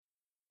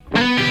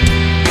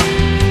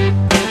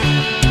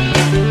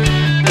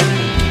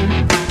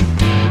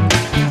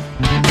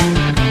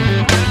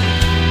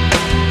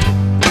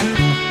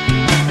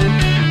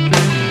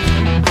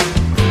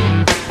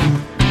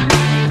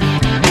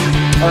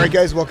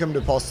right, guys, welcome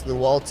to Pulse to the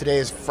Wall. Today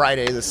is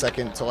Friday, the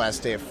second to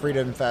last day of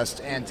Freedom Fest,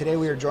 and today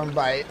we are joined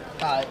by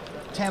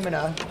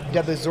Tamina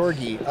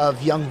Debazorgi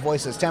of Young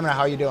Voices. Tamina,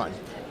 how are you doing?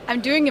 I'm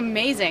doing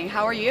amazing.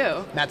 How are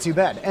you? Not too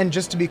bad. And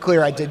just to be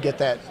clear, I did get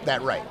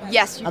that right.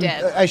 Yes, you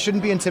did. I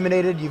shouldn't be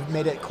intimidated. You've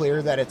made it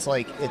clear that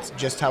it's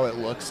just how it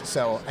looks.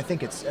 So I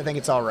think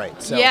it's all right.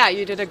 So yeah,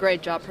 you did a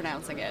great job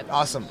pronouncing it.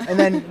 Awesome. And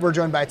then we're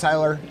joined by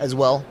Tyler as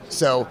well.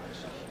 So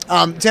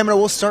Tamina,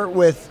 we'll start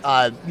with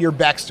your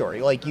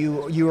backstory. Like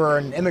you are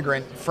an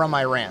immigrant from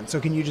Iran.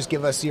 So can you just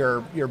give us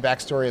your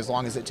backstory as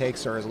long as it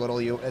takes or as little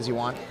as you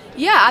want?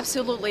 Yeah,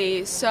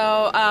 absolutely.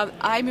 So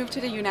I moved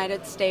to the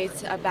United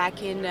States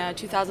back in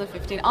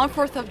 2015 on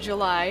 4th of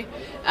July,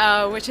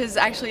 which is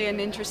actually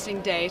an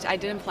interesting date. I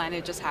didn't plan it,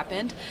 it just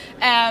happened.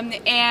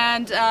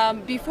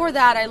 And before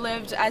that, I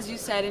lived, as you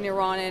said, in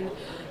Iran, and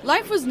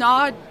life was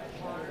not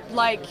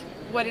like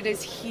what it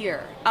is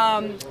here.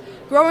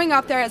 Growing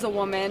up there as a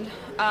woman,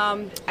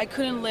 I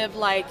couldn't live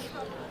like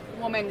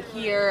woman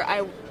here.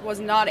 I was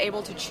not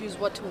able to choose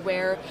what to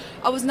wear.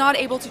 I was not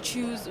able to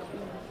choose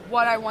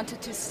what I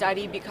wanted to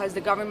study because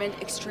the government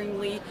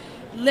extremely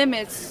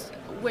limits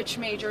which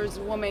majors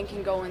women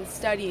can go and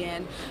study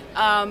in.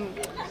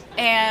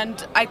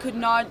 And I could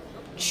not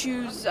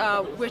choose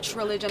which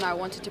religion I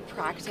wanted to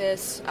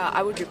practice.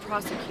 I would be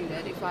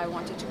prosecuted if I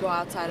wanted to go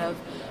outside of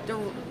the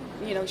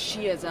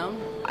Shiism,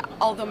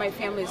 although my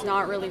family is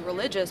not really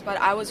religious, but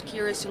I was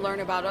curious to learn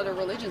about other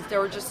religions.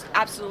 There were just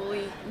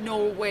absolutely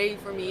no way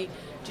for me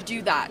to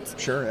do that.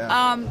 Sure,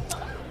 yeah.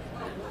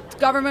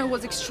 Government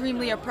was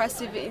extremely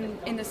oppressive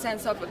in the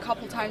sense of a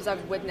couple times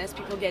I've witnessed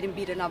people getting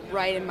beaten up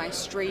right in my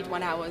street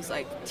when I was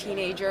like a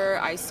teenager.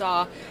 I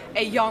saw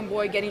a young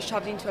boy getting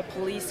shoved into a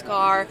police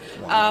car.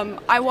 Wow.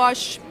 I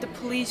watched the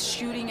police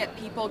shooting at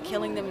people,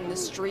 killing them in the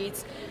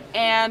streets,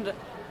 and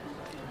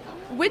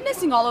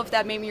witnessing all of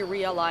that made me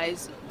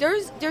realize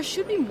there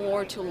should be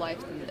more to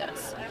life than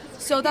this.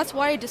 So that's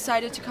why I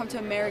decided to come to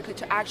America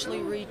to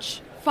actually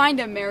find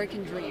the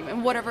American dream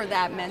and whatever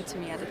that meant to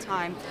me at the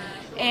time.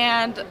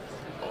 And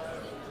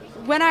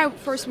when I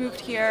first moved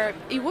here,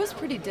 it was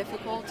pretty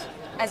difficult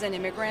as an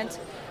immigrant.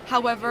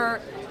 However,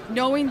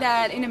 knowing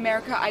that in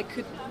America I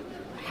could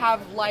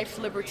have life,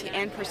 liberty,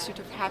 and pursuit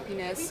of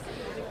happiness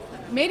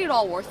made it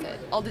all worth it.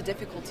 All the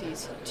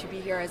difficulties to be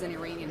here as an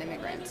Iranian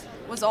immigrant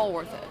was all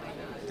worth it.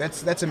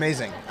 That's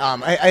amazing.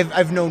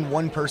 I've known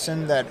one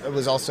person that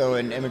was also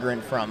an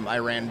immigrant from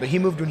Iran, but he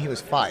moved when he was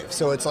 5.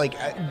 So it's like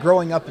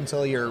growing up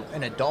until you're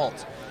an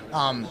adult.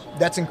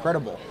 That's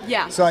incredible.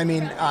 Yeah. So I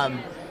mean,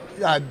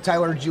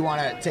 Tyler, do you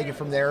want to take it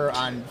from there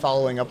on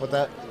following up with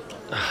that?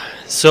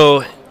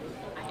 So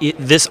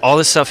all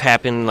this stuff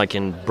happened like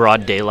in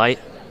broad daylight,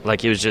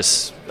 like it was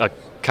just a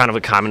kind of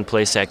a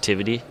commonplace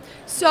activity.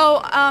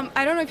 So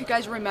I don't know if you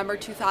guys remember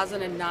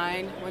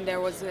 2009 when there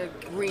was a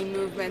green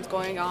movement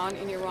going on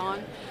in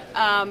Iran.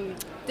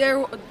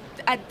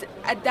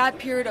 At that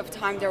period of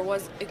time, there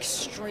was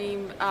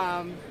extreme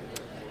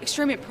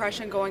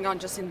oppression going on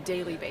just in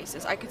daily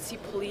basis. I could see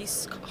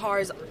police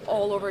cars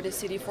all over the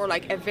city for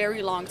like a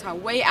very long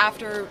time, way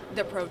after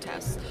the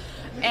protests.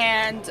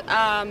 And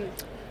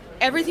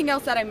everything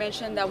else that I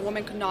mentioned, that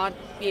women could not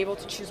be able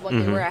to choose what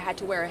they wear. I had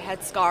to wear a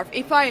headscarf.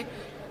 If I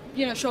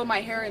show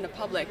my hair in the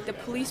public, the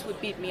police would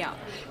beat me up.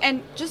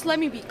 And just let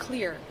me be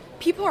clear,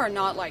 people are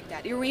not like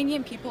that.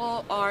 Iranian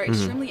people are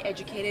extremely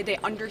educated. They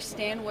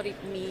understand what it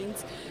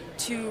means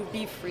to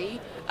be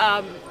free.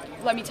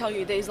 Let me tell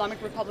you, the Islamic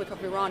Republic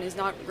of Iran is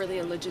not really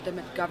a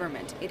legitimate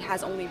government. It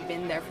has only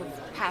been there for the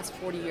past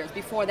 40 years.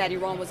 Before that,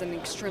 Iran was an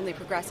extremely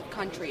progressive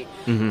country.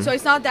 So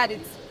it's not that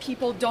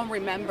people don't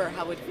remember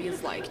how it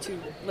feels like to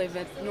live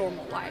a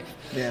normal life.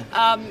 Yeah.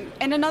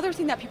 And another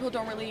thing that people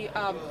don't really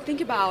think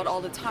about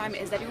all the time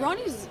is that Iran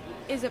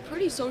is a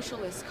pretty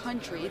socialist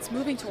country. It's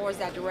moving towards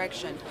that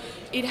direction.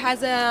 It has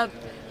the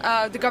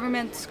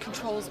government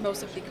controls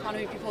most of the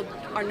economy. People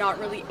are not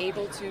really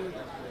able to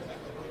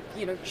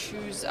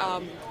choose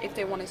if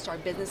they want to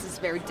start business. Is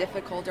very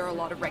difficult. There are a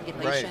lot of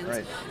regulations.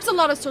 Right. There's a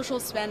lot of social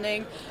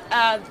spending.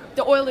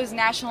 The oil is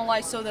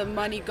nationalized, so the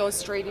money goes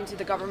straight into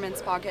the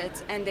government's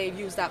pockets, and they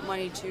use that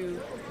money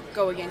to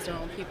go against their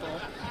own people.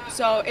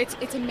 So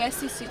it's a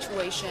messy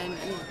situation,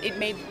 and it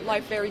made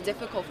life very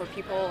difficult for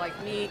people like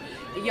me,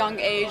 a young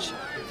age,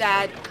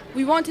 that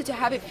we wanted to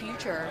have a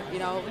future.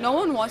 No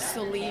one wants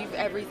to leave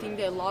everything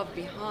they love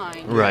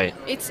behind. Right.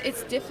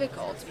 It's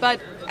difficult,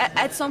 but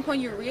at some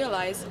point you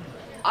realize,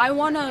 I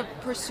want to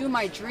pursue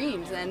my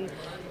dreams, and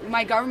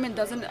my government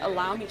doesn't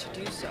allow me to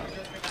do so.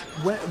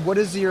 What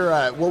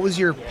was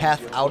your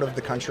path out of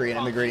the country and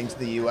immigrating to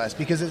the U.S.?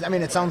 Because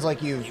it sounds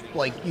like you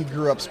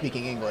grew up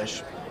speaking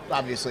English,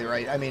 obviously,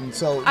 right?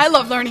 So I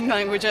love learning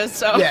languages,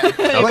 so yeah.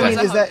 Okay.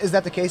 Is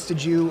that the case?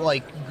 Did you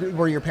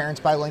were your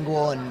parents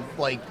bilingual and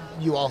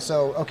you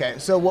also? Okay,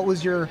 so what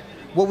was your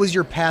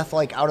path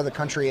like out of the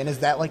country, and is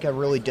that like a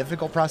really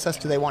difficult process?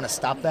 Do they want to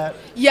stop that?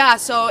 Yeah,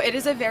 so it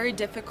is a very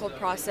difficult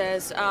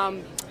process.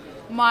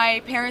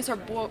 My parents are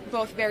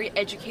both very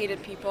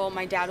educated people.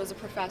 My dad was a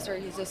professor,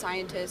 he's a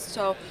scientist,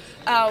 so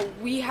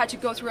we had to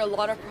go through a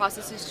lot of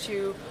processes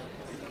to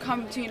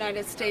come to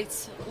United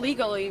States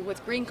legally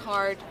with green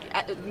card,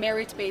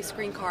 merit-based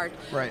green card.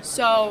 Right.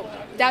 So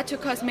that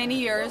took us many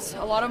years,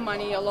 a lot of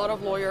money, a lot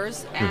of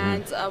lawyers,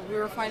 and we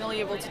were finally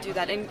able to do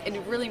that. And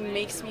it really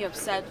makes me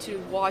upset to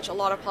watch a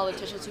lot of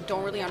politicians who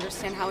don't really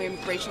understand how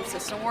immigration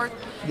system works.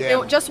 Yeah.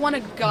 They just want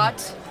to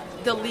gut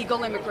the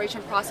legal immigration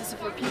process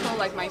for people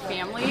like my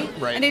family,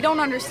 Right. and they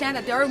don't understand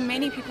that there are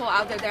many people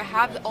out there that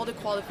have all the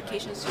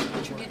qualifications to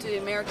contribute to the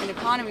American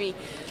economy,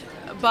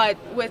 but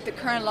with the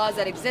current laws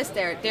that exist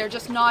there, they're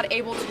just not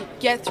able to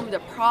get through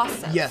the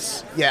process.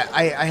 Yes, yeah.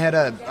 I had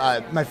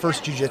my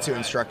first jiu-jitsu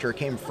instructor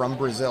came from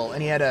Brazil,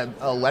 and he had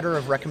a letter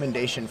of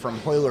recommendation from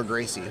Royler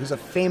Gracie, who's a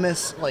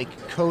famous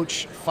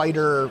coach,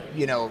 fighter,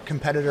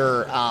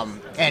 competitor,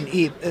 and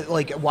he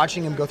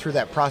watching him go through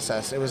that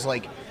process. It was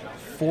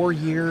 4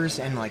 years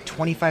and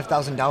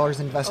 $25,000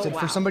 invested. Oh,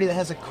 wow. For somebody that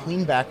has a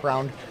clean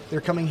background.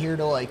 They're coming here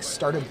to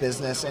start a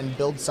business and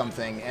build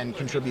something and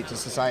contribute to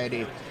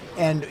society.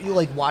 And you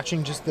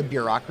watching just the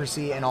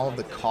bureaucracy and all of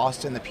the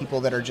costs and the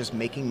people that are just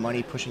making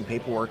money pushing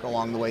paperwork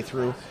along the way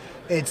through.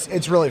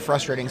 It's really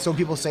frustrating. So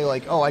people say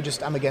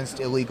I'm against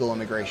illegal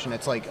immigration.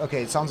 It's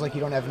okay, it sounds like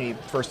you don't have any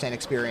firsthand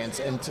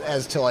experience and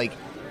as to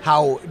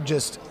how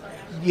just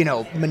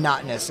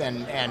monotonous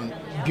and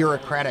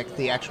bureaucratic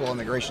the actual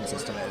immigration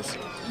system is.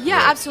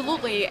 Yeah,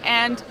 absolutely.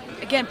 And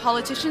again,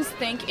 politicians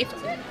think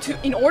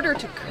in order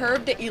to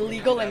curb the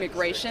illegal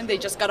immigration, they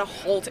just got to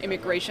halt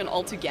immigration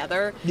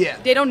altogether. Yeah.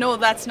 They don't know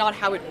that's not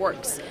how it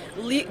works.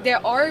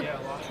 There are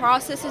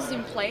processes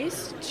in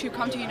place to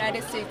come to the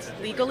United States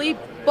legally,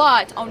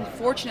 but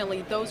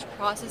unfortunately, those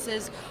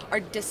processes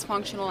are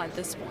dysfunctional at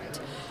this point.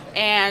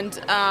 And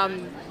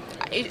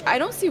I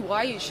don't see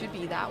why it should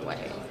be that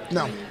way.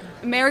 No.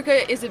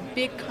 America is a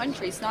big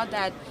country. It's not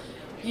that,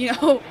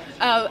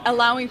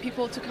 allowing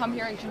people to come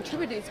here and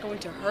contribute is going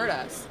to hurt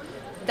us.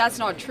 That's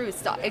not true.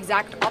 It's the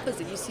exact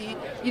opposite.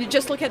 You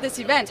just look at this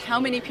event. How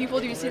many people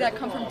do you see that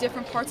come from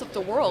different parts of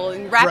the world?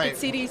 In Rapid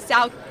City,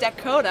 South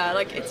Dakota.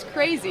 It's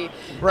crazy.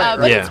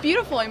 But it's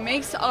beautiful. It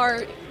makes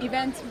our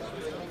event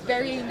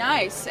very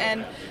nice.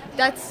 And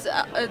that's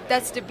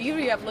the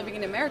beauty of living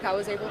in America. I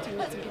was able to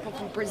meet some people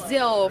from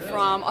Brazil,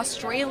 from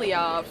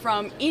Australia,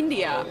 from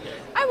India.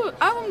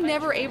 I will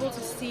never able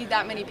to see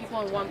that many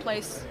people in one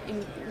place,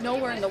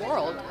 nowhere in the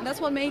world. And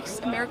that's what makes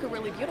America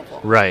really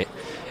beautiful. Right.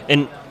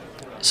 And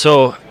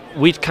so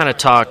we kind of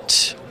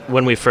talked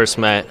when we first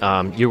met.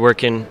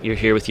 You're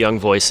here with Young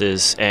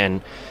Voices,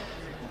 and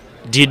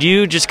did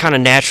you just kind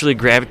of naturally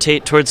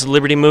gravitate towards the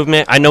liberty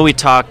movement? I know we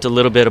talked a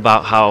little bit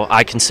about how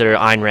I consider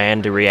Ayn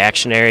Rand a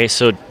reactionary,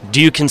 so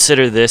do you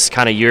consider this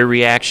kind of your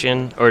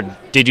reaction, or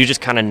did you just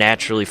kind of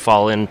naturally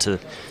fall into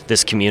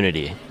this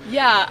community?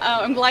 Yeah,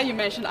 I'm glad you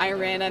mentioned Ayn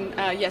Rand,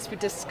 and yes, we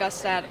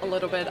discussed that a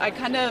little bit. I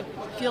kind of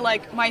feel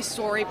like my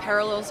story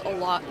parallels a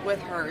lot with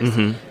hers.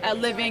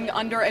 Living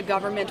under a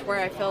government where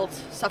I felt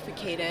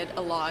suffocated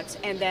a lot,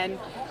 and then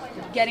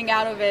getting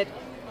out of it,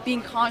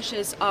 being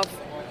conscious of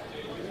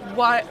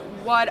what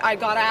I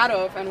got out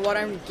of and what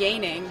I'm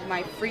gaining,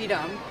 my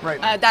freedom,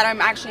 that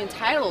I'm actually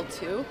entitled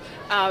to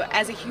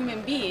as a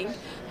human being.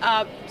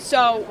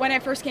 So when I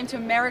first came to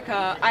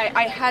America,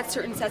 I had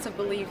certain sets of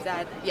belief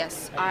that,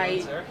 yes,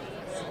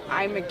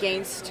 I'm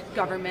against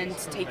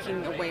government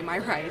taking away my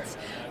rights.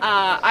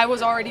 I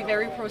was already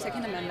very pro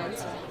Second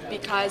Amendment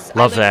because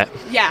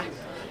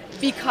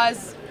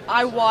because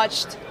I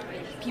watched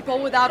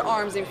people without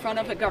arms in front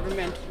of a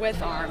government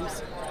with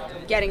arms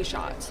getting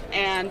shot.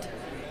 And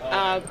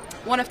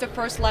one of the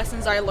first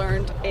lessons I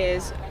learned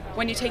is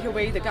when you take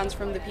away the guns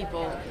from the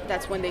people,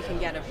 that's when they can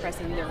get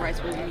oppressed and their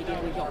rights will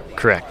immediately go away.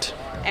 Correct.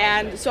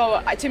 And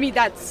so to me,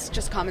 that's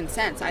just common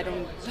sense.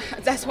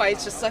 That's why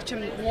it's just such a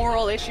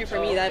moral issue for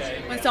me that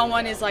when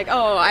someone is like,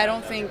 oh, I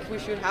don't think we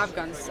should have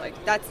guns,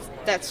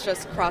 that's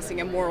just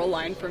crossing a moral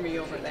line for me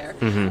over there.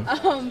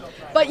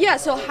 But yeah,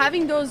 so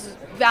having those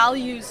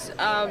values,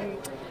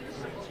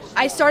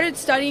 I started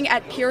studying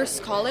at Pierce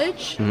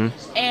College,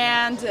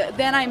 and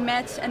then I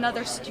met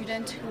another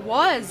student who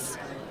was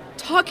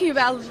talking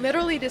about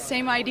literally the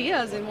same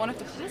ideas in one of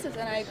the classes,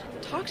 and I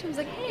talked to him. I was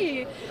like,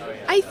 hey,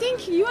 I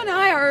think you and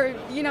I are,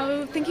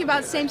 thinking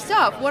about the same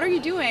stuff. What are you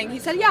doing? He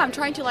said, yeah, I'm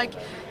trying to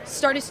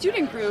start a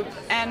student group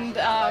and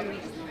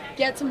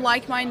get some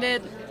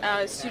like-minded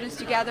students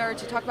together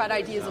to talk about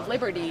ideas of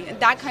liberty, and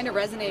that kind of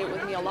resonated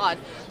with me a lot.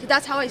 So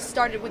that's how I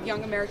started with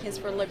Young Americans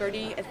for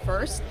Liberty at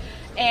first,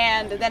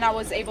 and then I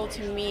was able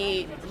to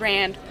meet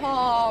Rand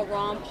Paul,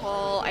 Ron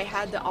Paul. I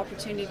had the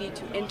opportunity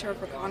to intern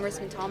for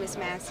Congressman Thomas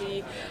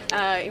Massie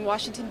in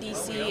Washington,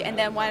 D.C., and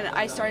then when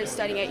I started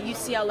studying at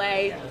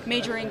UCLA,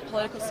 majoring in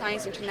political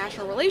science,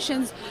 international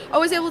relations, I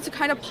was able to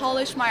kind of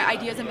polish my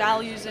ideas and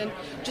values and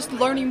just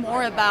learning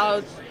more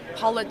about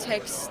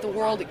politics, the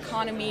world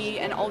economy,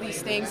 and all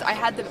these things. I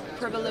had the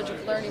privilege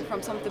of learning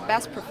from some of the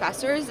best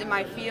professors in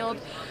my field.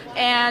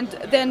 And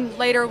then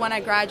later when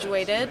I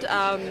graduated,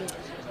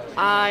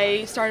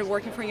 I started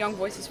working for Young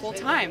Voices full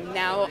time.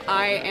 Now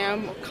I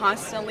am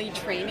constantly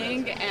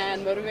training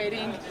and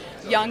motivating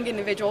young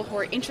individuals who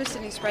are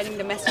interested in spreading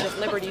the message of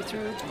liberty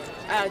through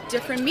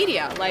different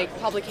media like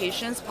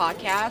publications,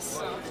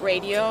 podcasts,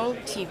 radio,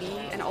 TV,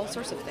 and all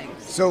sorts of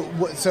things.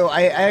 So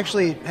I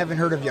actually haven't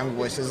heard of Young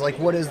Voices. Like,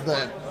 what is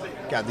the...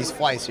 God, these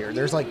flies here.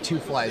 There's like 2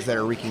 flies that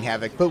are wreaking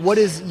havoc. But what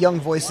is Young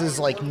Voices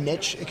like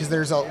niche? Because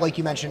there's a, like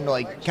you mentioned,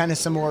 like kind of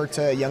similar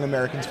to Young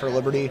Americans for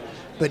Liberty,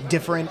 but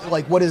different.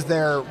 Like, what is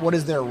their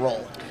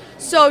role?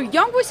 So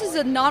Young Voices is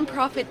a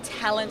nonprofit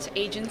talent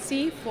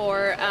agency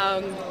for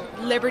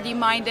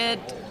liberty-minded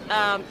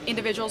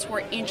individuals who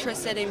are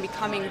interested in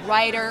becoming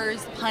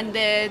writers,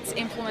 pundits,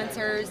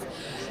 influencers.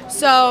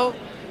 So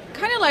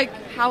kind of like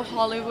how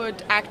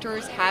Hollywood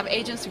actors have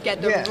agents to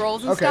get their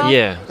roles and stuff.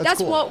 Yeah. That's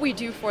cool. what we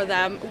do for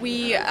them.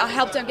 We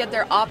help them get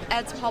their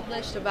op-eds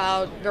published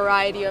about a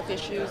variety of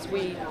issues.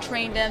 We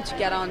train them to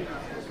get on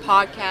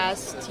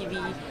podcasts,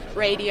 TV,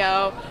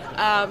 radio.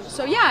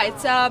 So yeah,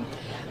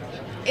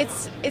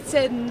 it's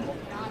a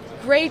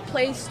great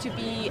place to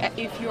be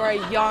if you're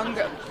a young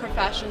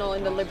professional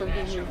in the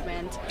liberty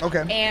movement.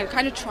 Okay. And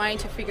kind of trying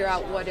to figure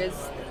out what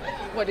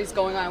is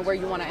going on, where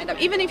you want to end up.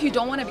 Even if you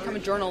don't want to become a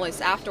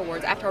journalist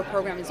afterwards, after our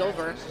program is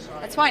over,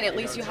 that's fine. At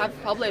least you have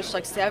published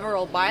like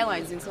several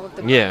bylines in some of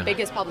the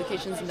biggest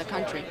publications in the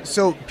country.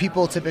 So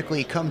people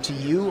typically come to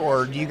you,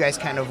 or do you guys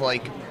kind of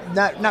like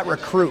not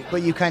recruit,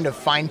 but you kind of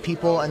find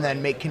people and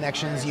then make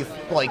connections? You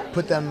like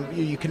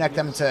you connect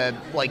them to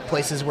like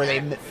places where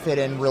they fit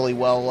in really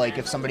well. Like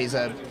if somebody's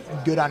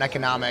good on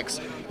economics,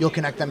 you'll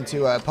connect them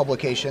to a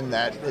publication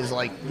that is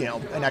like,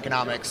 an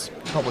economics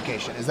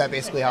publication. Is that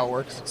basically how it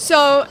works?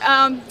 So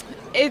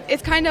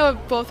it's kind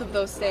of both of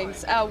those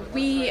things.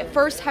 We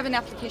first have an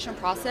application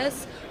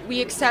process. We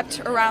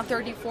accept around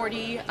 30,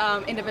 40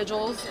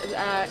 individuals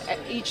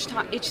each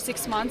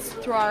 6 months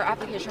through our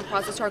application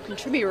process, our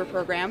contributor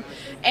program.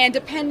 And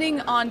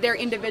depending on their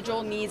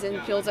individual needs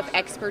and fields of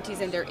expertise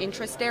and their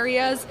interest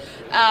areas,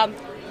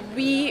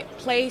 we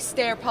place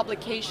their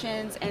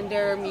publications and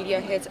their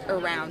media hits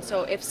around.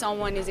 So if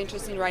someone is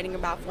interested in writing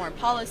about foreign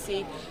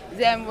policy,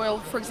 then we'll,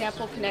 for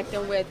example, connect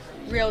them with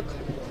Real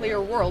Clear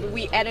World.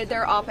 We edit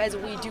their op-eds,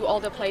 we do all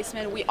the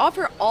placement. We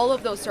offer all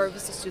of those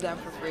services to them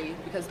for free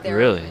because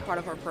they're part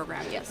of our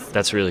program, yes.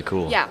 That's really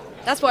cool. Yeah,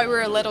 that's why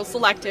we're a little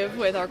selective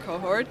with our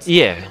cohorts.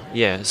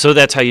 Yeah. So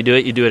that's how you do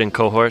it? You do it in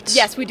cohorts?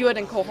 Yes, we do it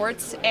in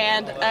cohorts.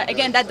 And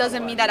again, that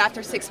doesn't mean that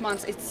after 6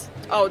 months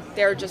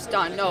they're just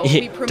done. No,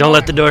 we promote. Don't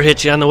let the door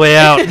hit you on the way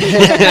out.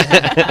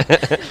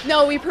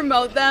 No, we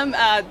promote them.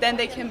 Then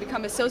they can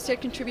become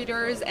associate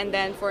contributors, and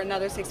then for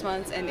another 6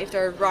 months. And if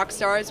they're rock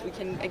stars, we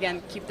can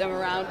again keep them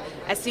around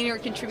as senior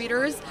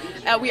contributors.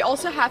 We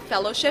also have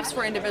fellowships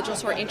for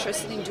individuals who are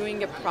interested in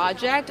doing a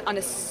project on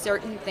a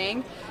certain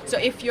thing. So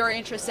if you're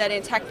interested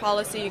in tech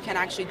policy, you can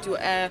actually do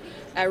a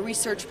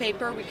research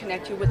paper. We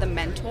connect you with a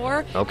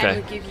mentor,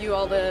 and we give you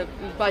all the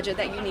budget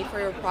that you need for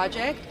your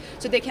project,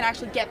 so they can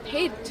actually get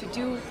paid to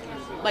do,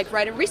 like,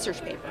 write a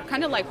research paper,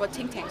 kind of like what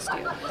think tanks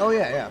do. Oh,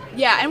 yeah.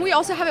 Yeah, and we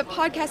also have a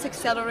podcast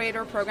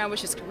accelerator program,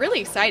 which is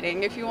really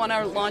exciting. If you want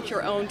to launch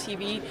your own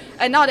TV,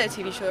 not a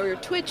TV show, your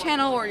Twitch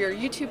channel or your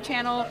YouTube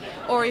channel,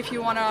 or if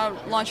you want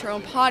to launch your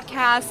own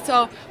podcast.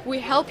 So we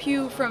help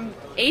you from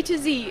A to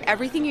Z,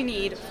 everything you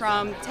need,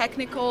 from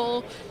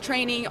technical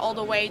training all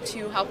the way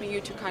to helping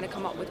you to kind of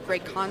come up with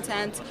great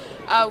content.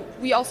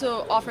 We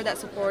also offer that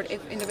support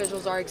if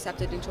individuals are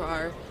accepted into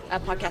our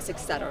podcast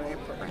accelerator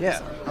program. Yeah,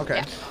 so, okay.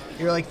 Yeah.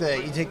 You're like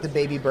you take the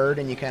baby bird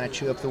and you kind of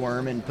chew up the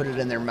worm and put it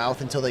in their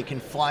mouth until they can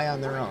fly on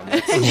their own.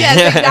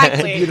 Yes,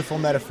 exactly. Beautiful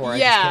metaphor I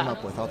just came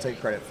up with. I'll take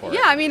credit for it.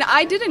 Yeah, I mean,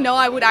 I didn't know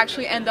I would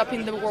actually end up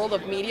in the world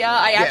of media.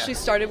 I actually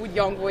started with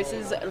Young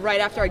Voices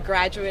right after I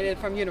graduated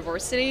from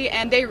university,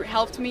 and they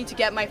helped me to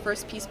get my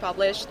first piece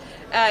published.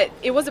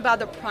 It was about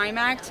the Prime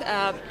Act.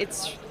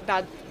 It's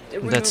about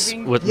removing... That's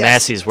what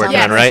Massey's working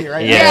on, right?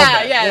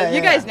 Yeah.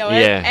 You guys know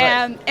it.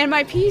 Yeah. And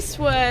my piece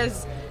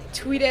was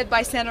tweeted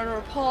by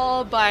Senator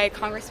Paul, by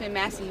Congressman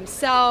Massey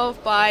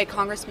himself, by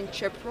Congressman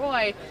Chip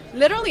Roy,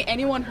 literally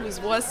anyone who was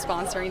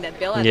sponsoring that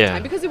bill at the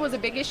time, because it was a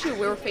big issue.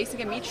 We were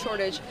facing a meat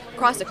shortage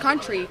across the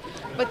country.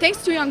 But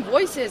thanks to Young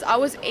Voices, I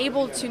was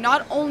able to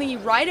not only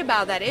write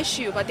about that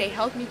issue, but they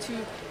helped me to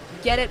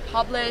get it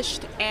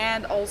published,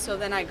 and also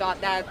then I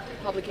got that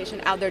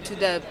publication out there to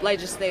the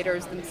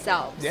legislators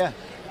themselves. Yeah.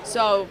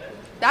 So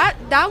that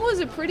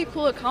was a pretty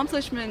cool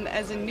accomplishment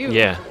as a new.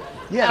 Yeah.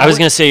 I was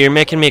going to say, you're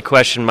making me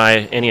question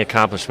any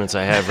accomplishments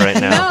I have right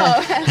now.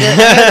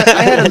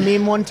 I had a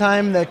meme one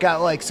time that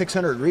got like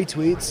 600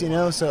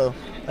 retweets, so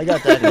I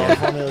got that going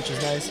for me, which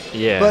is nice.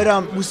 Yeah.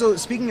 But so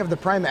speaking of the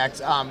Prime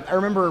Act, I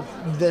remember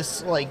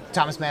this, like,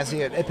 Thomas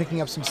Massey picking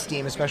up some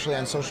steam, especially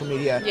on social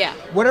media. Yeah.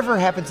 Whatever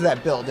happened to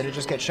that bill? Did it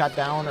just get shot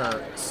down,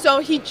 or? So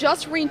he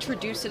just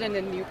reintroduced it in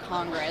the new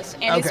Congress,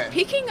 and it's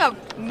picking up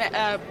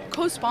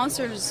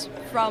co-sponsors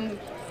from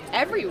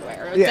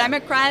everywhere. Yeah.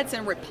 Democrats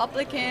and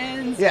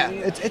Republicans. Yeah,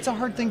 and it's a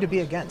hard thing to be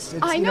against.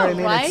 It's, I you know, what I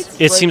mean?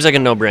 right? It seems like a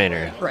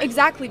no-brainer. Right.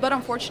 Exactly, but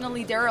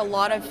unfortunately, there are a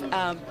lot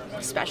of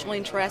special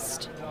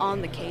interests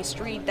on the K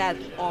Street that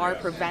are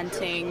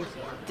preventing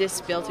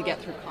this bill to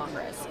get through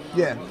Congress.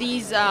 Yeah.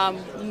 These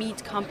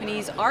meat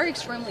companies are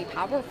extremely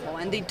powerful,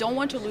 and they don't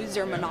want to lose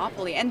their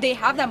monopoly, and they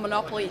have that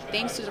monopoly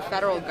thanks to the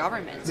federal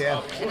government.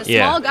 Yeah. And the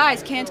Yeah. small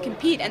guys can't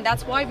compete, and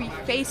that's why we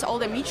face all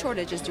the meat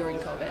shortages during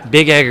COVID.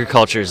 Big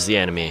agriculture is the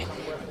enemy.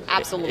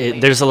 Absolutely.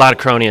 There's a lot of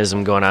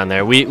cronyism going on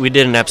there. We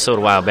did an episode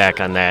a while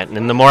back on that,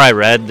 and the more I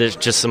read, there's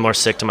just the more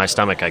sick to my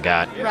stomach I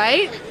got.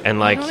 Right? And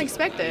like, I don't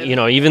expect it. you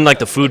know, even like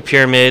the food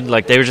pyramid,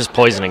 like they were just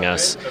poisoning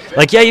us.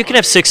 Like, yeah, you can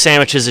have 6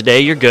 sandwiches a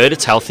day. You're good.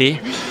 It's healthy.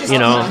 You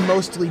know.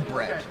 Mostly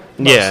bread.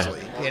 Yeah.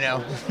 Mostly, you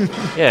know.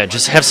 Yeah,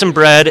 just have some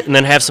bread and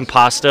then have some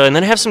pasta and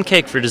then have some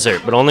cake for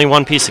dessert, but only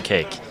one piece of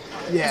cake.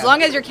 Yeah. As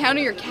long as you're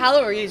counting your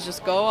calories,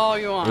 just go all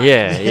you want.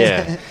 Yeah,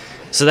 yeah.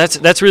 So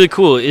that's really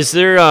cool. Is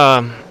there?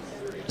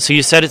 So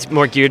you said it's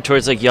more geared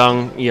towards like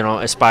young, you know,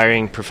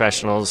 aspiring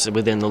professionals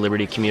within the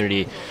Liberty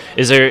community.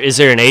 Is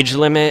there an age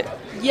limit?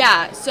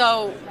 Yeah,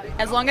 so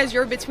as long as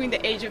you're between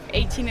the age of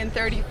 18 and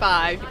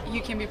 35,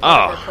 you can be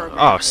part of our program.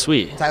 Oh,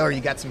 sweet. Tyler,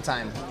 you got some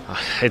time.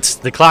 It's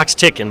the clock's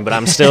ticking, but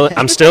I'm still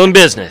in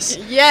business.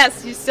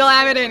 Yes, you still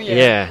have it in you.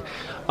 Yeah.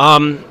 I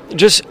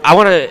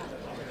want to.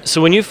 So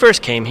when you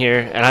first came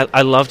here, and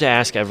I love to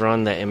ask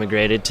everyone that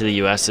immigrated to the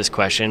U.S. this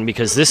question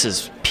because this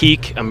is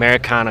peak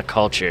Americana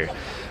culture.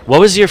 What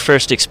was your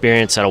first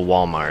experience at a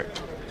Walmart?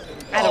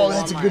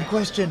 That's a good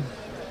question.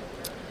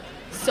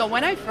 So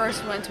when I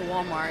first went to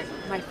Walmart,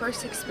 my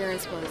first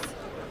experience was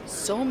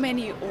so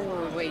many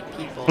overweight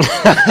people.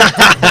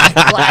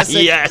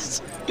 Classic.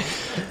 Yes.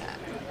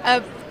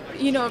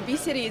 You know,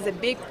 obesity is a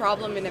big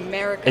problem in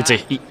America.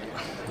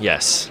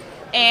 Yes.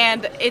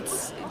 And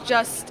it's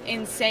just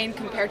insane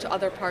compared to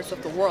other parts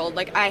of the world.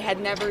 Like, I had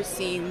never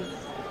seen,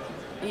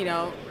 you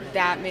know,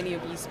 that many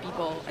obese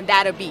people, and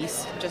that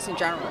obese, just in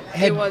general.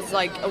 It was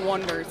like a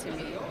wonder to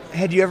me.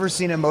 Had you ever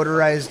seen a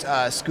motorized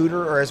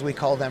scooter, or as we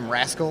call them,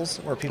 rascals,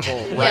 where people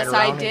ride Yes,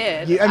 around? I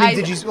did.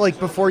 Did you, like,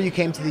 before you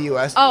came to the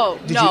U.S.,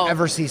 did no. you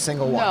ever see a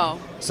single one? No.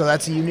 So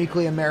that's a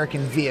uniquely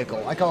American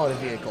vehicle. I call it a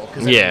vehicle.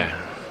 Cause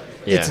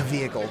it's a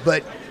vehicle.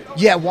 But,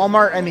 yeah,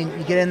 Walmart, I mean,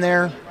 you get in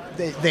there,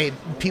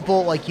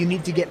 people, like, you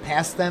need to get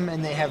past them,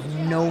 and they have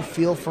no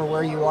feel for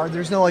where you are.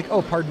 There's no, like,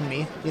 oh, pardon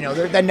me. You know,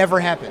 that never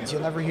happens.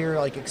 You'll never hear,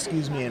 like,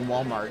 excuse me in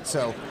Walmart.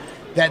 So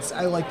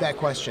I like that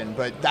question.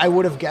 But I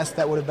would have guessed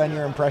that would have been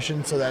your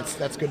impression, so that's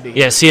good to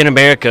hear. Yeah, see, in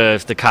America,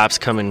 if the cops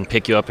come and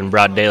pick you up in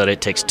broad daylight,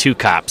 it takes 2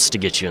 cops to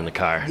get you in the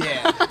car.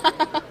 Yeah,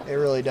 it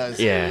really does.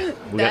 Yeah.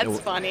 That's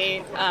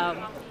funny.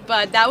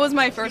 But that was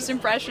my first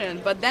impression.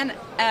 But then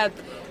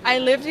I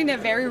lived in a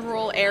very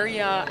rural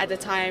area at the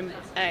time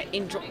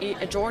in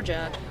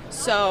Georgia.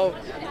 So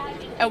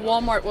a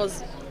Walmart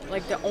was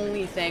like the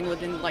only thing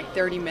within like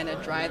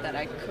 30-minute drive that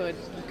I could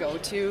go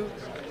to.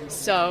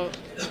 So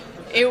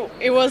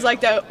it was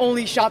like the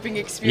only shopping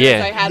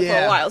experience I had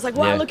for a while. I was like,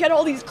 wow, look at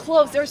all these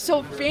clothes. They're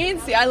so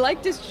fancy. I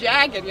like this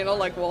jacket, you know,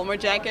 like Walmart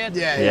jacket.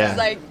 Yeah. It was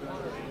like,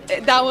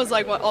 that was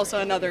like also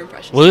another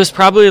impression. Well, it was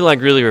probably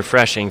like really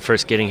refreshing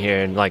first getting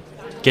here and like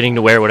getting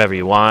to wear whatever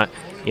you want.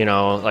 You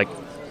know, like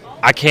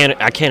I can't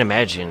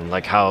imagine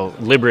like how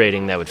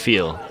liberating that would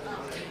feel.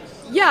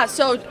 Yeah.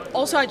 So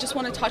also, I just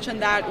want to touch on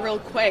that real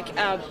quick.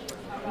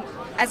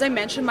 As I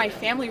mentioned, my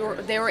family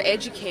they were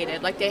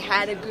educated, like they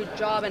had a good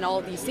job and all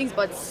of these things,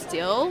 but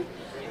still,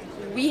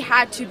 we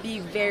had to be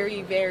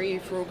very, very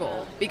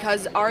frugal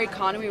because our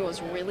economy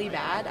was really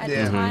bad at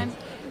the time.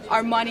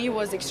 Our money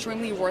was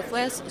extremely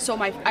worthless, so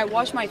I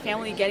watched my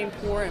family getting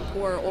poorer and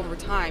poorer over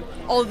time,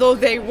 although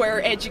they were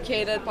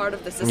educated, part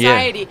of the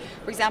society.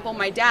 For example,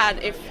 my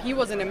dad, if he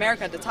was in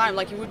America at the time,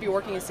 like he would be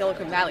working in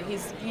Silicon Valley.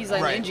 He's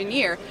an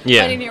engineer.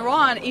 Yeah. But in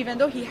Iran, even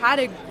though he had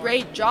a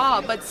great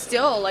job, but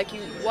still, like he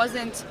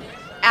wasn't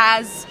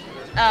as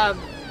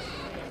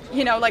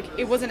you know, like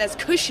it wasn't as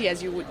cushy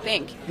as you would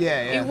think.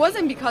 Yeah. It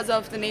wasn't because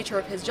of the nature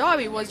of his job.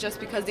 It was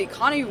just because the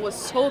economy was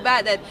so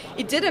bad that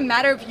it didn't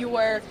matter if you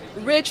were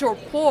rich or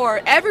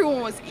poor. Everyone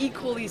was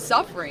equally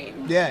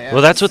suffering. Yeah.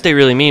 Well, that's what they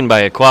really mean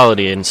by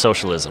equality and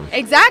socialism.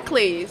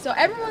 Exactly. So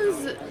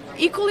everyone's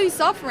equally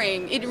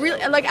suffering. It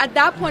really, like at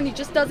that point, it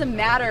just doesn't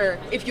matter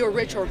if you're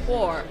rich or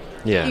poor.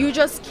 Yeah. You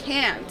just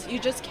can't. You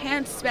just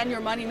can't spend your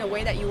money in a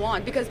way that you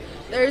want because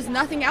there's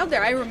nothing out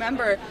there. I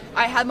remember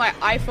I had my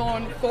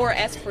iPhone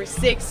 4S for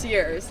 6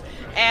 years.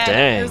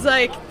 And it was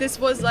like, this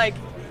was like,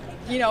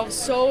 you know,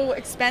 so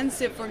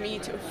expensive for me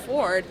to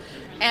afford.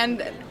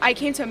 And I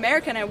came to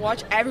America and I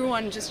watched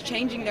everyone just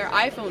changing their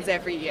iPhones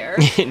every year.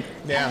 And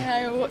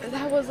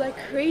that was like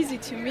crazy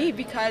to me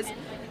because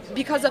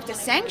of the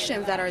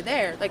sanctions that are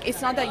there. Like,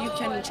 it's not that you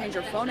can change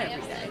your phone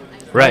every day.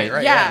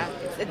 Right. Yeah.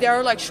 There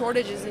are like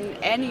shortages in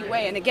any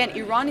way. And again,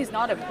 Iran is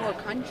not a poor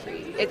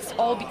country. It's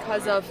all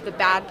because of the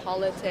bad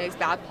politics,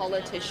 bad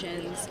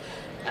politicians,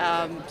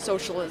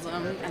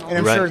 socialism. And all And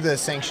I'm that. sure the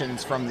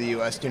sanctions from the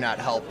U.S. do not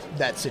help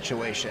that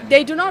situation.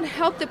 They do not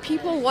help the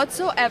people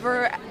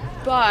whatsoever,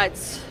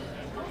 but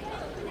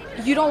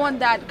you don't want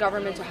that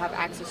government to have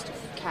access to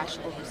cash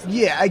overseas.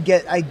 Yeah, I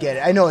get it.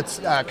 I know it's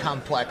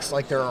complex.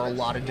 Like there are a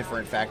lot of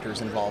different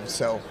factors involved.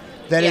 So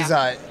that is,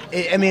 I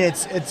mean,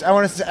 it's. I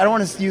don't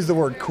want to use the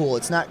word cool.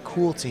 It's not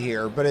cool to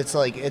hear, but it's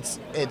like it's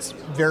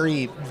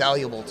very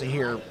valuable to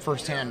hear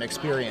firsthand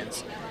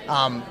experience.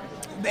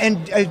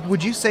 And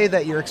would you say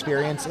that your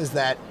experience is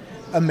that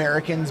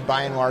Americans,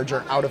 by and large,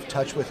 are out of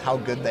touch with how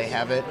good they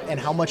have it and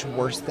how much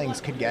worse things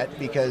could get?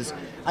 Because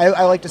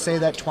I like to say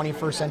that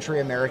 21st century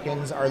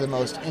Americans are the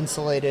most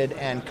insulated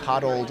and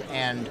coddled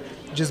and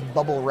just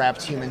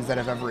bubble-wrapped humans that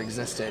have ever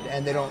existed.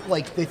 And they don't,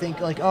 like, they think,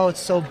 like, oh, it's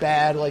so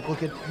bad, like,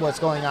 look at what's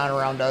going on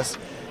around us.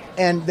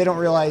 And they don't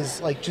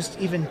realize, like, just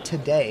even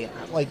today,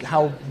 like,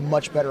 how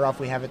much better off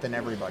we have it than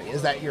everybody.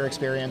 Is that your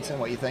experience and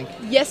what you think?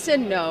 Yes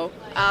and no.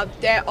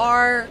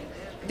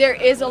 There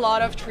is a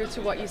lot of truth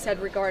to what you said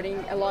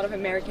regarding a lot of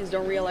Americans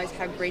don't realize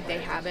how great they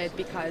have it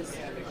because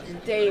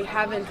they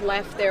haven't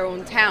left their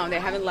own town, they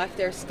haven't left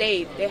their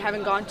state, they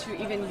haven't gone to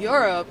even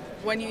Europe.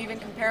 When you even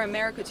compare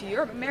America to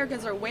Europe,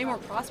 Americans are way more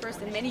prosperous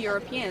than many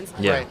Europeans.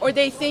 Yeah. Right. Or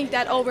they think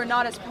that, oh, we're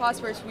not as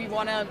prosperous,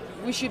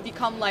 we should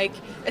become like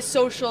a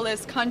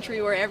socialist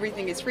country where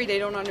everything is free. They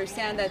don't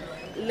understand that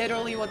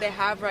literally what they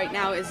have right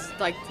now is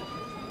like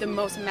the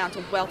most amount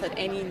of wealth that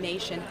any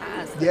nation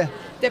has. Yeah.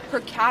 The per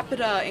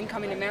capita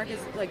income in America is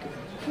like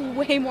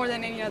way more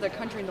than any other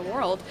country in the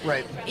world.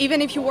 Right. Even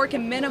if you work a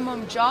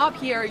minimum job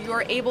here,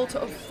 you're able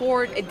to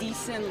afford a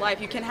decent life.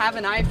 You can have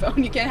an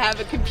iPhone, you can have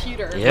a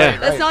computer. Yeah.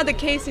 That's not the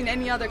case in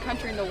any other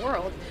country in the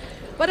world.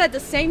 But at the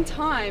same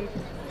time,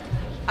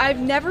 I've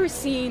never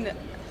seen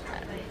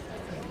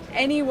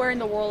anywhere in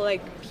the world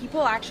like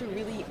people actually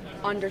really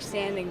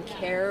understand and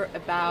care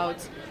about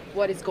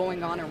what is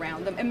going on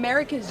around them.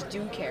 Americans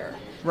do care.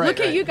 Right, Look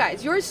right. at you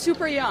guys. You're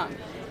super young.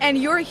 And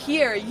you're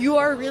here. You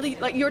are really,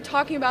 like, you're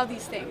talking about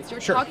these things. You're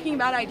Sure. talking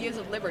about ideas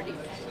of liberty.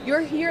 You're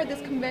here at this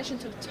convention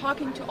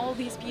talking to all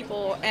these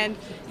people and,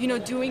 you know,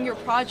 doing your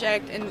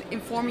project and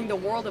informing the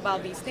world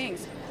about these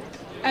things.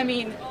 I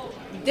mean,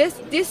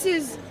 this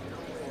is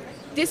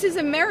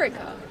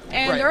America.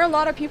 And Right. there are a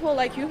lot of people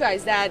like you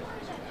guys that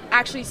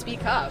actually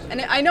speak up.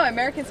 And I know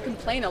Americans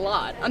complain a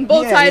lot on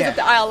both sides of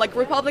the aisle. Like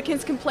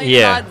Republicans complain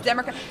a lot,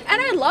 Democrats.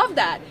 And I love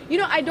that. You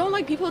know, I don't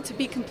like people to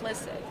be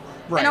complicit.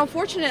 Right. And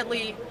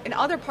unfortunately, in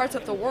other parts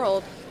of the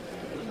world,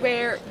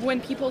 where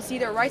when people see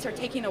their rights are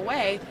taken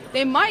away,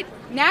 they might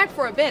nag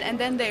for a bit and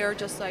then they are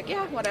just like,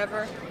 yeah,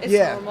 whatever. It's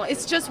normal.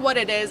 It's just what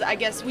it is. I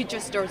guess we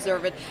just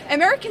deserve it.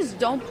 Americans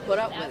don't put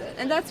up with it.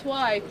 And that's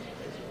why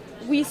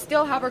we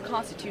still have our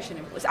Constitution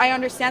in place. I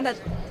understand that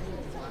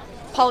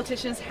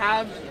politicians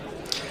have,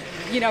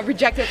 you know,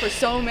 rejected for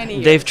so many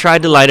years. They've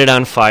tried to light it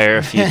on fire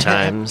a few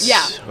times.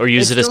 Yeah. Or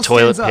use it as still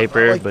toilet stands up.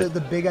 paper. Like but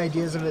the big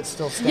ideas of it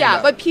still stand yeah,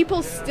 up. but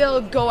people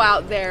still go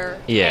out there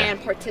Yeah.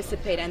 and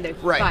participate and they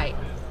Right. fight.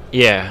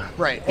 yeah.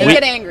 Right. They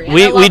get angry. and I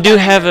We love do that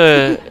have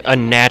anger. a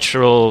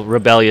natural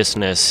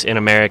rebelliousness in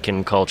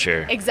American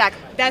culture.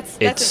 Exactly. That's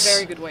It's- a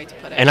very good way to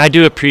put it. And I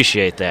do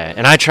appreciate that.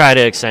 And I try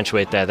to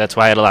accentuate that. That's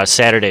why I had a lot of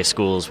Saturday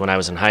schools when I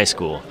was in high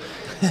school.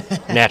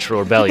 Natural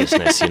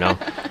rebelliousness, you know?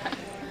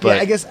 But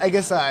yeah, I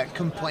guess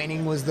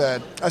complaining was a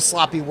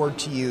sloppy word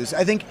to use.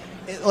 I think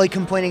like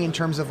complaining in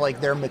terms of like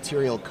their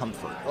material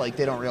comfort. Like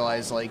they don't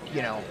realize like,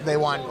 you know, they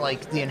want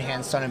like the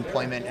enhanced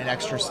unemployment and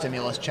extra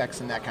stimulus checks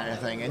and that kind of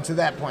thing. And to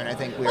that point, I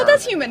think we are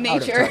that's human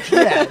out of nature. touch.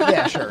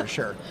 Yeah,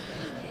 sure.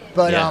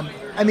 But Yeah.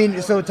 I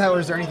mean, so Tyler,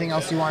 is there anything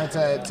else you wanted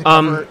to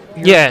cover?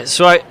 here? yeah,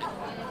 so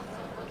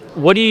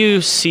what do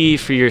you see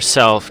for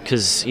yourself?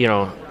 Because, you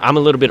know, I'm a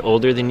little bit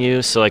older than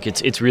you, so like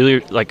it's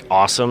really like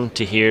awesome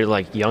to hear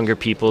like younger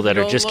people that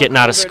You are don't just look getting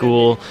out of older than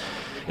school.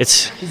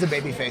 It's He's a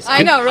baby face.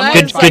 I know, right?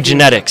 good, It's good like-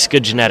 genetics,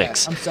 good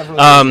genetics. I'm several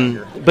years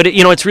younger. But it,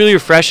 you know, it's really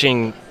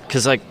refreshing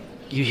because like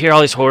you hear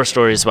all these horror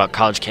stories about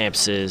college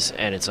campuses,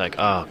 and it's like,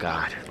 oh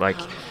god, like,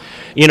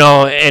 you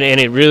know, and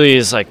it really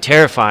is like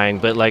terrifying.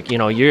 But like, you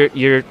know,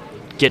 you're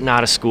getting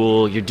out of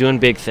school, you're doing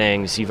big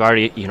things. You've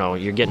already, you know,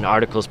 you're getting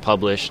articles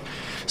published.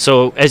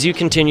 So as you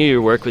continue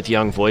your work with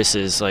Young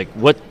Voices, like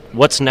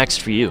what's next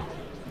for you?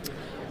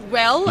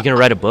 Well, You gonna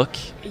write a book?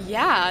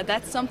 yeah,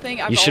 that's something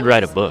I've You should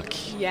write a always-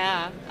 book.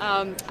 Yeah.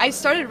 I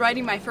started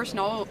writing my first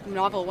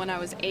novel when I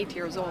was 8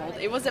 years old.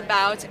 It was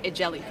about a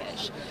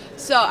jellyfish.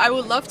 So I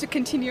would love to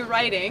continue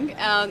writing,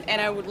 and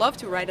I would love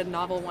to write a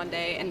novel one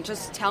day and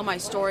just tell my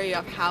story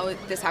of how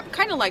this happened,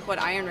 kind of like what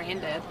Ayn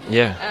Rand did.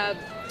 Yeah.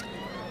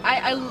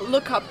 I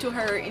look up to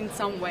her in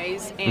some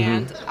ways,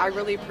 and I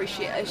really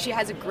appreciate. She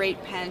has a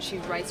great pen. She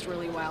writes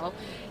really well,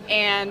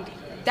 and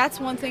that's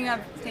one thing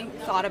I've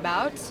thought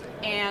about.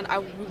 And I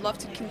would love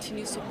to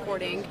continue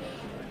supporting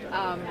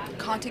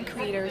content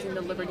creators in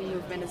the liberty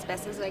movement as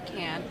best as I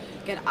can.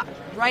 Again,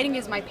 writing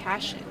is my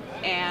passion,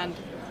 and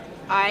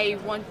I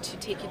want to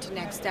take it to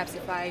next steps.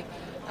 If I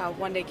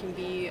one day can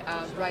be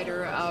a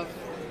writer of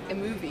a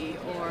movie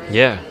or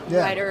Yeah.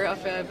 writer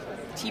of a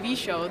TV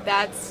show,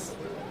 that's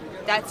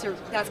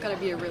going to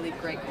be a really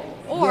great goal.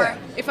 Or Yeah.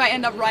 if I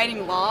end up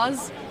writing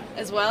laws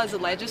as well as a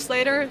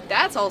legislator,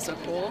 that's also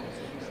cool.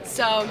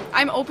 So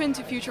I'm open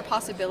to future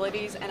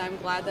possibilities, and I'm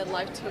glad that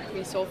life took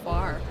me so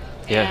far.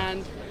 Yeah.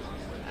 And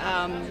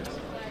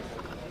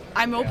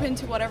I'm open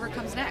to whatever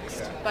comes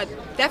next, but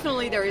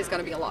definitely there is going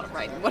to be a lot of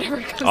writing, whatever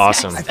comes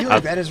Awesome. next. I feel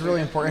like that is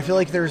really important. I feel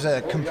like there's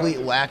a complete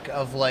lack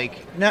of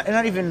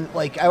not even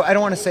I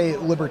don't want to say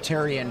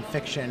libertarian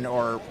fiction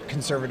or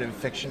conservative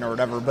fiction or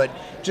whatever, but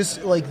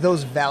just like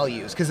those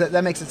values, because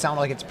that makes it sound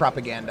like it's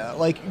propaganda.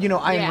 Like,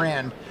 Ayn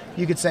Rand,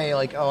 you could say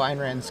like, oh, Ayn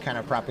Rand's kind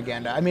of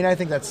propaganda. I mean, I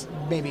think that's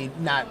maybe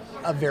not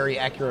a very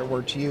accurate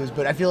word to use,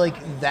 but I feel like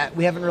that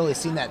we haven't really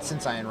seen that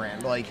since Ayn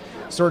Rand, like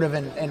sort of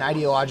an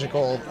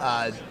ideological,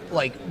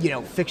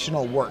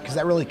 fictional work, because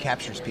that really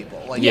captures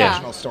people, like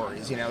fictional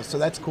stories, so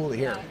that's cool to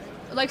hear.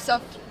 Like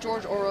stuff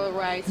George Orwell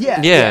writes.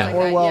 Yeah.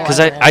 Orwell. Because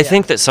I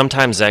think that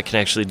sometimes that can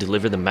actually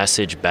deliver the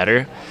message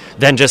better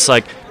than just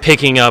like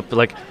picking up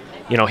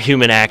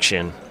human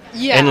action.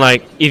 Yeah. And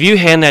like if you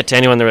hand that to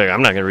anyone, they're like,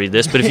 I'm not going to read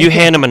this. But if you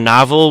hand them a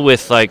novel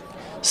with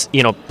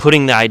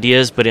putting the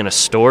ideas but in a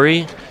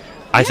story,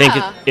 I think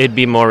it'd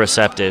be more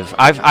receptive.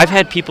 I've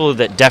had people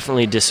that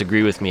definitely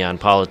disagree with me on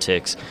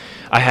politics.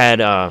 I had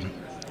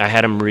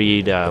them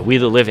read We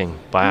the Living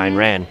by Ayn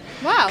Rand.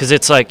 Wow. Because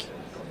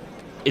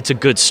it's a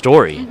good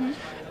story,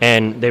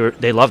 and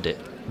they loved it.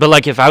 But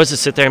like if I was to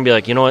sit there and be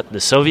like, you know what,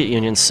 the Soviet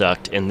Union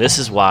sucked, and this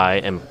is why,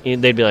 and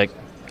they'd be like,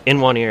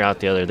 in one ear out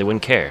the other, they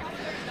wouldn't care.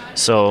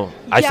 So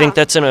I think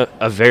that's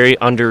a very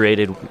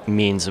underrated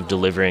means of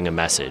delivering a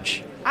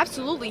message.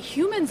 Absolutely.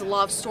 Humans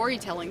love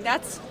storytelling.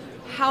 That's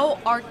how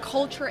our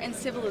culture and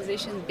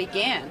civilization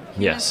began.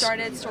 Humans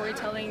started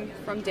storytelling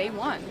from day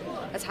one.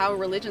 That's how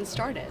religion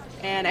started.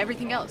 And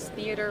everything else,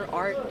 theater,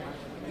 art,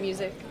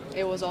 music,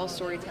 it was all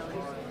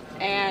storytelling.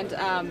 And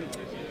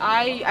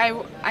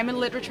I'm a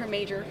literature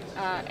major,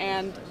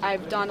 and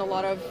I've done a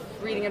lot of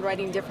reading and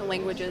writing in different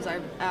languages.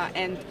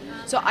 And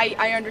so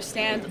I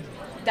understand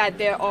that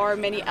there are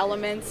many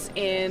elements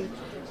in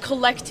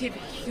collective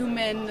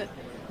human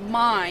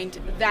mind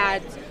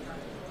that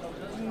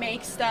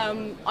makes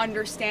them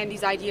understand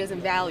these ideas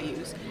and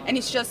values, and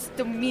it's just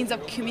the means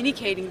of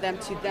communicating them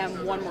to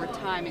them one more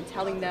time and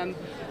telling them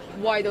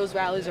why those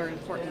values are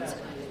important.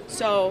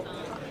 So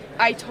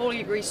I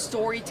totally agree,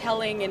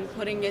 storytelling and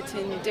putting it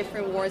in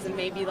different words and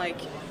maybe like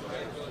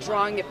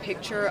drawing a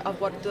picture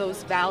of what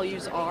those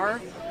values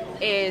are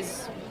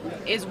is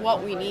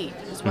what we need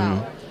as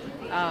well.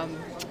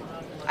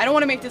 I don't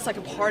want to make this like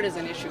a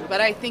partisan issue, but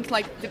I think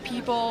like the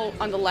people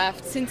on the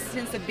left, since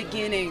the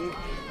beginning,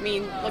 I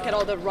mean, look at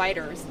all the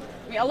writers.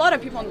 I mean, a lot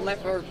of people on the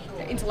left are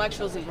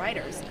intellectuals and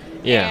writers.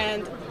 Yeah.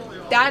 And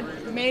that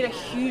made a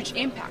huge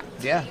impact.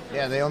 Yeah,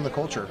 they own the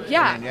culture.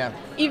 Yeah. I mean,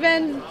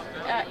 Even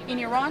in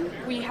Iran,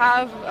 we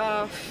have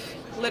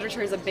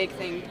literature is a big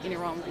thing in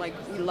Iran. Like,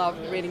 we love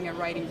reading and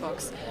writing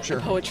books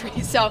and poetry.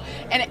 So,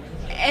 and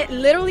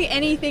literally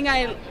anything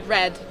I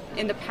read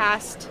in the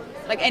past,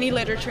 like any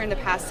literature in the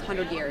past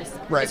 100 years,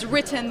 is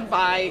written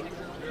by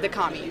the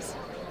commies.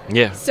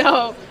 Yeah.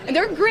 So, and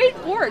they're great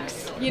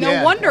works,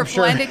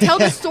 wonderful. And they tell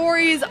the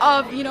stories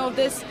of,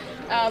 this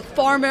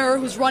farmer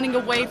who's running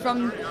away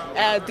from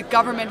the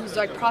government, who's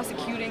like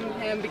prosecuting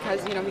him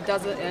because, he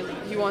doesn't, and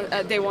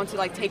they want to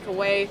like take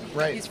away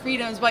his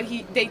freedoms, but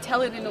they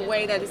tell it in a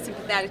way that is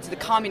sympathetic to the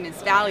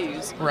communist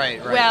values.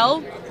 Right.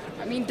 Well,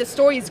 I mean, the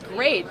story is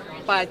great,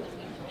 but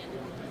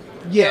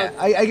yeah,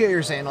 I get what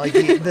you're saying. Like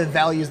the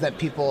values that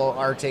people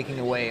are taking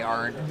away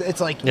aren't. It's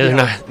like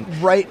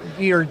right.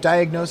 Your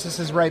diagnosis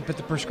is right, but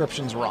the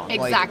prescription's wrong.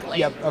 Exactly. Like,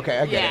 yep. Okay,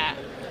 I get it.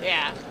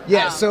 Yeah.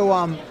 Yeah. So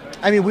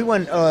I mean, we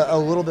went a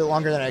little bit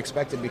longer than I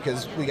expected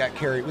because we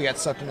got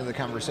sucked into the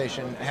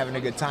conversation, having a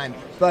good time.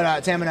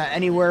 But Tamina,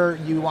 anywhere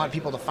you want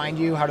people to find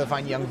you, how to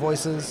find Young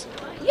Voices?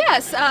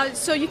 Yes.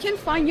 So you can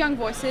find Young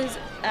Voices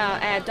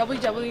at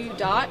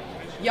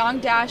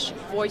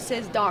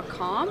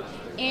www.young-voices.com.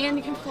 And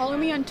you can follow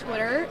me on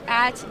Twitter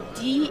at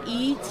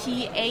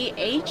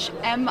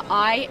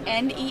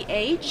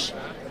DETAHMINEH,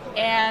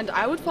 and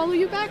I would follow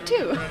you back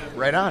too.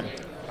 Right on.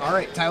 All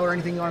right, Tyler,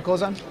 anything you want to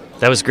close on?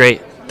 That was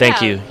great.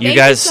 Thank you. You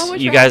guys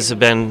have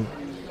been,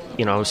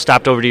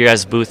 stopped over to your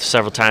guys' booth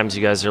several times.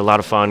 You guys are a lot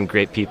of fun,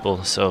 great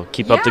people. So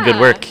keep up the good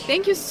work.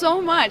 Thank you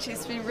so much.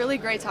 It's been really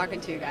great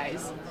talking to you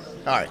guys.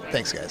 All right,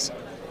 thanks, guys.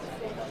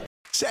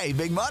 Save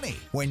big money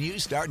when you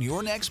start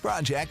your next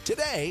project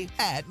today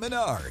at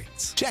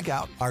Menards. Check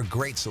out our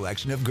great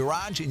selection of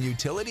garage and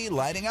utility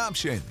lighting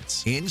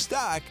options. In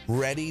stock,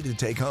 ready to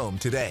take home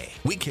today.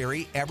 We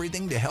carry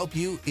everything to help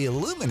you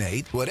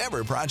illuminate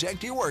whatever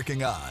project you're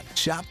working on.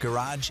 Shop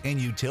garage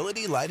and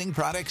utility lighting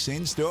products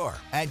in store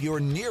at your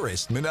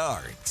nearest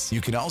Menards.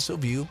 You can also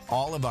view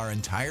all of our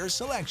entire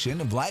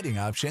selection of lighting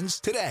options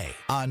today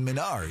on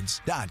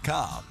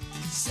Menards.com.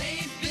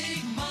 Save big